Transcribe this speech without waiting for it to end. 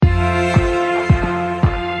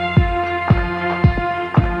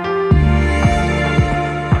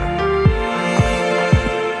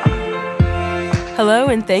Hello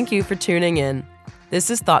and thank you for tuning in. This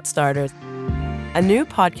is Thought Starters, a new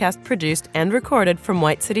podcast produced and recorded from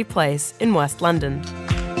White City Place in West London.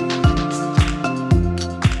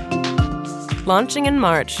 Launching in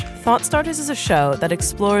March, Thought Starters is a show that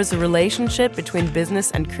explores the relationship between business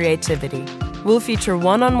and creativity. We'll feature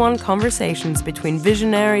one-on-one conversations between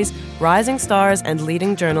visionaries, rising stars, and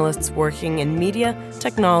leading journalists working in media,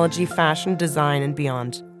 technology, fashion, design, and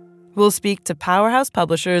beyond. We'll speak to powerhouse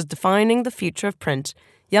publishers defining the future of print,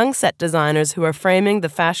 young set designers who are framing the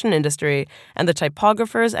fashion industry, and the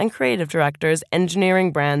typographers and creative directors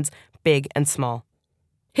engineering brands big and small.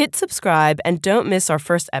 Hit subscribe and don't miss our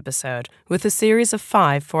first episode, with a series of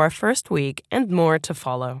 5 for our first week and more to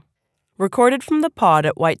follow. Recorded from the pod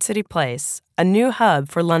at White City Place, a new hub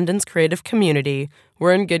for London's creative community,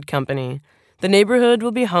 we're in good company. The neighbourhood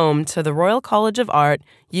will be home to the Royal College of Art,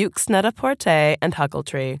 Yeux Net-a-Porter, and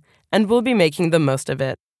Huckletree, and we'll be making the most of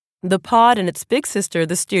it. The pod and its big sister,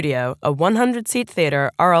 the studio, a 100-seat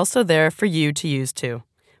theatre, are also there for you to use too.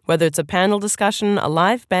 Whether it's a panel discussion, a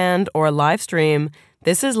live band, or a live stream,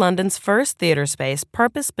 this is London's first theatre space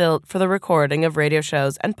purpose-built for the recording of radio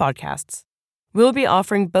shows and podcasts. We'll be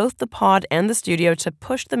offering both the pod and the studio to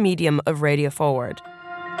push the medium of radio forward.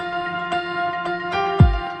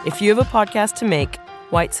 If you have a podcast to make,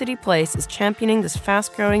 White City Place is championing this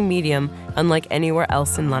fast-growing medium unlike anywhere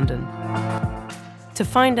else in London. To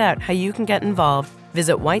find out how you can get involved,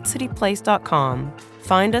 visit whitecityplace.com,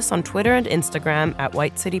 find us on Twitter and Instagram at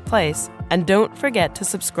White City Place, and don't forget to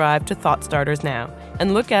subscribe to Thought Starters now,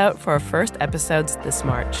 and look out for our first episodes this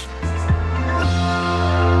March.